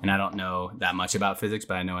 And I don't know that much about physics,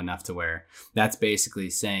 but I know enough to where that's basically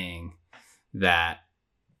saying that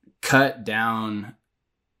cut down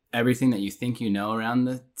everything that you think you know around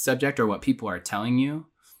the subject or what people are telling you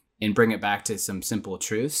and bring it back to some simple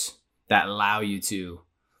truths that allow you to,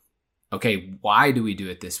 okay, why do we do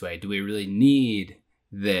it this way? Do we really need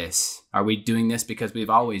this? Are we doing this because we've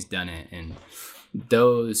always done it? And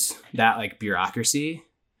that bureaucracy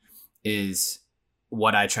is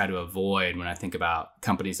what I try to avoid when I think about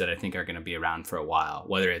companies that I think are going to be around for a while,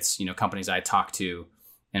 whether it's, companies I talk to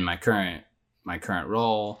in my current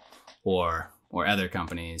role or other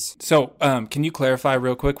companies. So can you clarify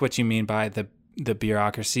real quick what you mean by the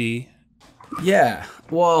bureaucracy? Yeah,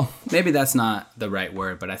 well, maybe that's not the right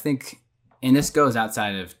word, but I think, and this goes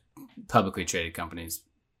outside of publicly traded companies,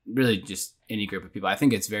 really just any group of people, I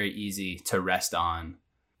think it's very easy to rest on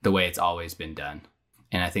the way it's always been done.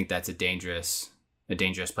 And I think that's a dangerous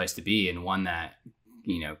place to be, and one that,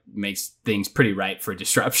 makes things pretty ripe for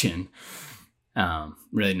disruption,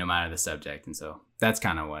 really, no matter the subject. And so that's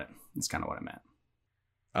kind of what I meant.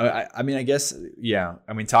 I mean, I guess, yeah.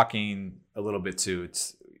 I mean, talking a little bit too,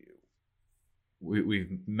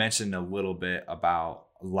 we've mentioned a little bit about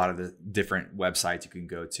a lot of the different websites you can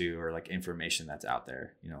go to or like information that's out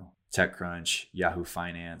there, TechCrunch, Yahoo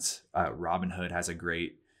Finance, Robinhood has a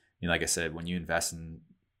great, like I said, when you invest in,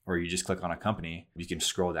 or you just click on a company, you can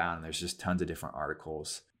scroll down and there's just tons of different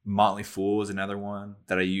articles. Motley Fool is another one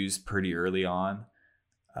that I used pretty early on.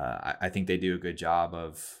 I think they do a good job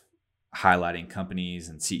of highlighting companies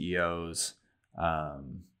and CEOs,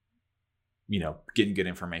 getting good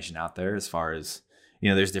information out there as far as,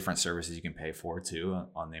 there's different services you can pay for too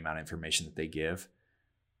on the amount of information that they give.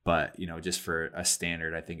 But, just for a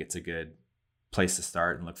standard, I think it's a good place to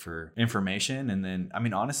start and look for information. And then, I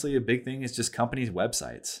mean, honestly, a big thing is just companies'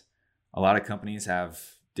 websites. A lot of companies have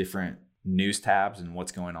different news tabs and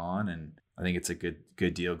what's going on. And I think it's a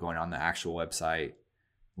good deal going on the actual website,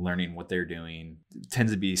 learning what they're doing. It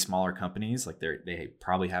tends to be smaller companies, like they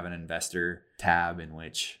probably have an investor tab in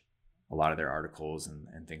which a lot of their articles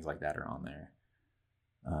and things like that are on there.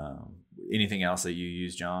 Anything else that you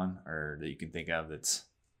use, John, or that you can think of that's...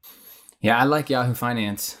 Yeah, I like Yahoo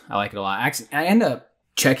Finance. I like it a lot. Actually, I end up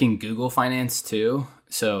checking Google Finance too.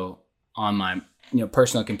 So on my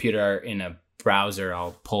personal computer in a browser,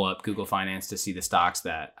 I'll pull up Google Finance to see the stocks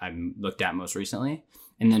that I've looked at most recently.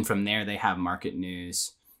 And then from there, they have market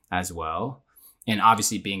news as well. And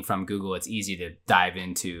obviously being from Google, it's easy to dive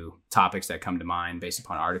into topics that come to mind based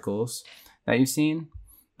upon articles that you've seen.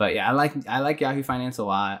 But yeah, I like Yahoo Finance a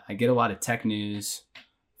lot. I get a lot of tech news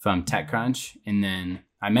from TechCrunch. And then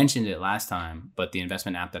I mentioned it last time, but the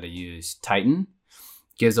investment app that I use, Titan,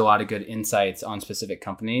 gives a lot of good insights on specific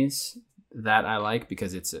companies that I like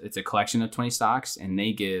because it's a collection of 20 stocks and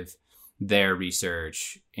they give their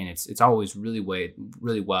research, and it's always really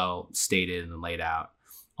well stated and laid out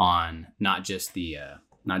on not just the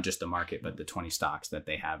market, but the 20 stocks that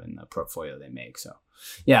they have in the portfolio they make. So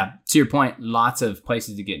yeah, to your point, lots of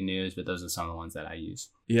places to get news, but those are some of the ones that I use.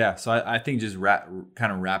 Yeah. So I think just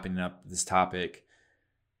kind of wrapping up this topic,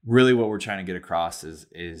 really what we're trying to get across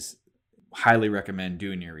is highly recommend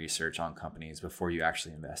doing your research on companies before you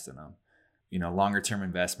actually invest in them. Longer term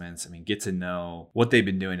investments, I mean, get to know what they've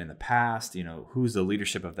been doing in the past, who's the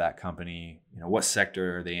leadership of that company, what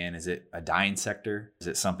sector are they in? Is it a dying sector? Is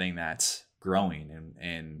it something that's growing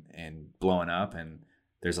and blowing up? And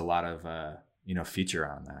there's a lot of, feature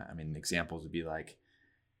on that. I mean, examples would be like,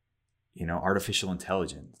 artificial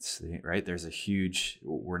intelligence, right? There's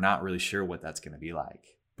we're not really sure what that's going to be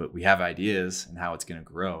like, but we have ideas and how it's going to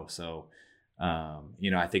grow. So,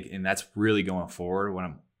 I think, and that's really going forward. What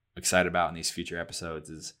I'm excited about in these future episodes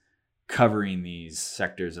is covering these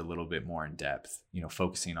sectors a little bit more in depth,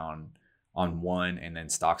 focusing on one and then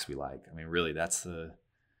stocks we like. I mean, really that's the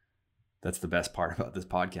best part about this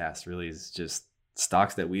podcast, really, is just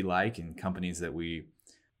stocks that we like and companies that we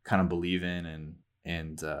kind of believe in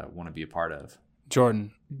and want to be a part of.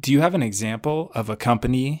 Jordan, do you have an example of a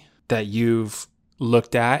company that you've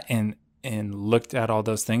looked at and looked at all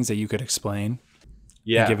those things that you could explain?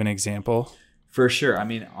 Yeah. And give an example. For sure. I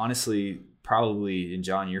mean, honestly, probably, and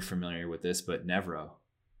John, you're familiar with this, but Nevro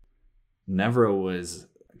was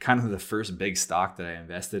kind of the first big stock that I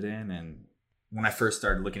invested in. And when I first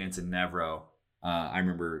started looking into Nevro, I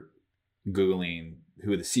remember Googling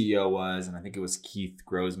who the CEO was, and I think it was Keith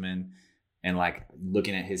Grossman, and like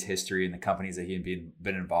looking at his history and the companies that he had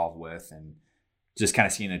been involved with, and just kind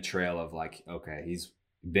of seeing a trail of like, okay, he's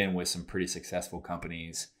been with some pretty successful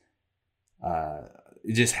companies.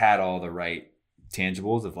 It just had all the right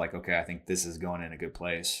tangibles of like, okay, I think this is going in a good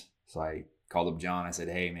place. So I called up John. I said,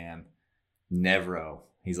 hey man, Nevro.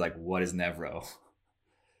 He's like, what is Nevro?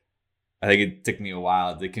 I think it took me a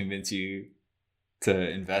while to convince you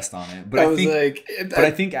to invest on it, but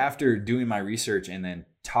I think after doing my research and then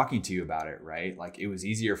talking to you about it, right? Like it was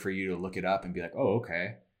easier for you to look it up and be like, oh,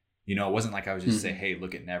 okay. It wasn't like I was just saying, hey,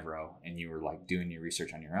 look at Nevro, and you were like doing your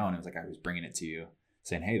research on your own. It was like I was bringing it to you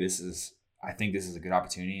saying, hey, I think this is a good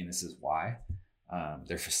opportunity and this is why.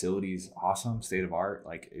 Their facility is awesome, state of art.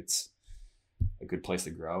 Like it's a good place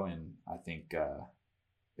to grow. And I think,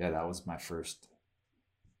 that was my first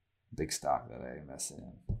big stock that I invested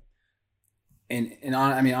in. And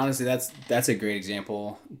I mean, honestly, that's a great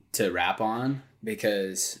example to wrap on,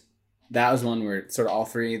 because that was one where sort of all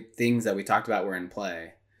three things that we talked about were in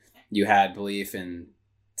play. You had belief in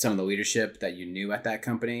some of the leadership that you knew at that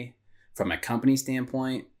company. From a company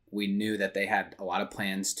standpoint, we knew that they had a lot of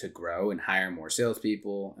plans to grow and hire more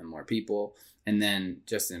salespeople and more people. And then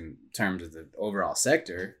just in terms of the overall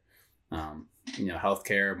sector,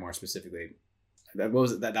 healthcare, more specifically, what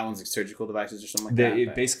was it? That one's like surgical devices or something like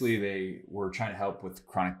that. Basically, they were trying to help with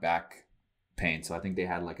chronic back pain. So I think they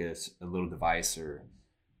had like a little device, or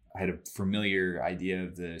I had a familiar idea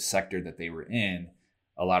of the sector that they were in.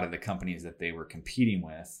 A lot of the companies that they were competing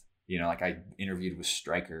with, you know, like I interviewed with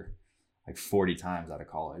Stryker like 40 times out of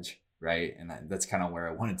college, right? And that's kind of where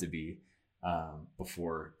I wanted to be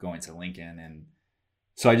before going to Lincoln. And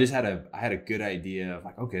so I had a good idea of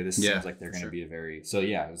like, okay, this seems like they're going to be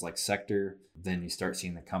it was like sector. Then you start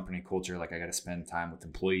seeing the company culture. Like I got to spend time with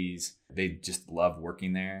employees. They just love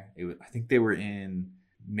working there. I think they were in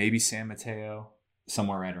maybe San Mateo,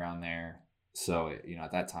 somewhere right around there. So, you know,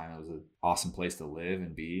 at that time it was an awesome place to live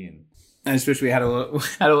and be. And I just wish we had a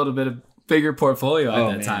little bit of bigger portfolio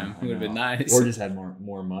at that time. It would have been nice. Or just had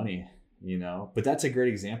more money, you know. But that's a great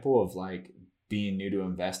example of like being new to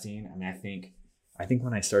investing. I mean, I think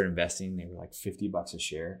when I started investing, they were like $50 a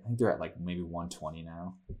share. I think they're at like maybe 120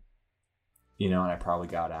 now. You know, and I probably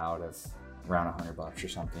got out of around $100 or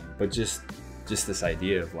something. But just this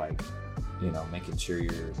idea of like, you know, making sure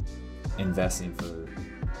you're investing for,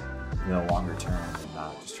 you know, longer term and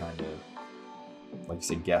not just trying to, like you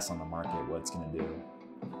said, guess on the market what it's going to do.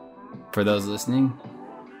 For those listening,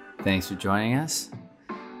 thanks for joining us.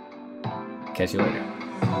 Catch you later.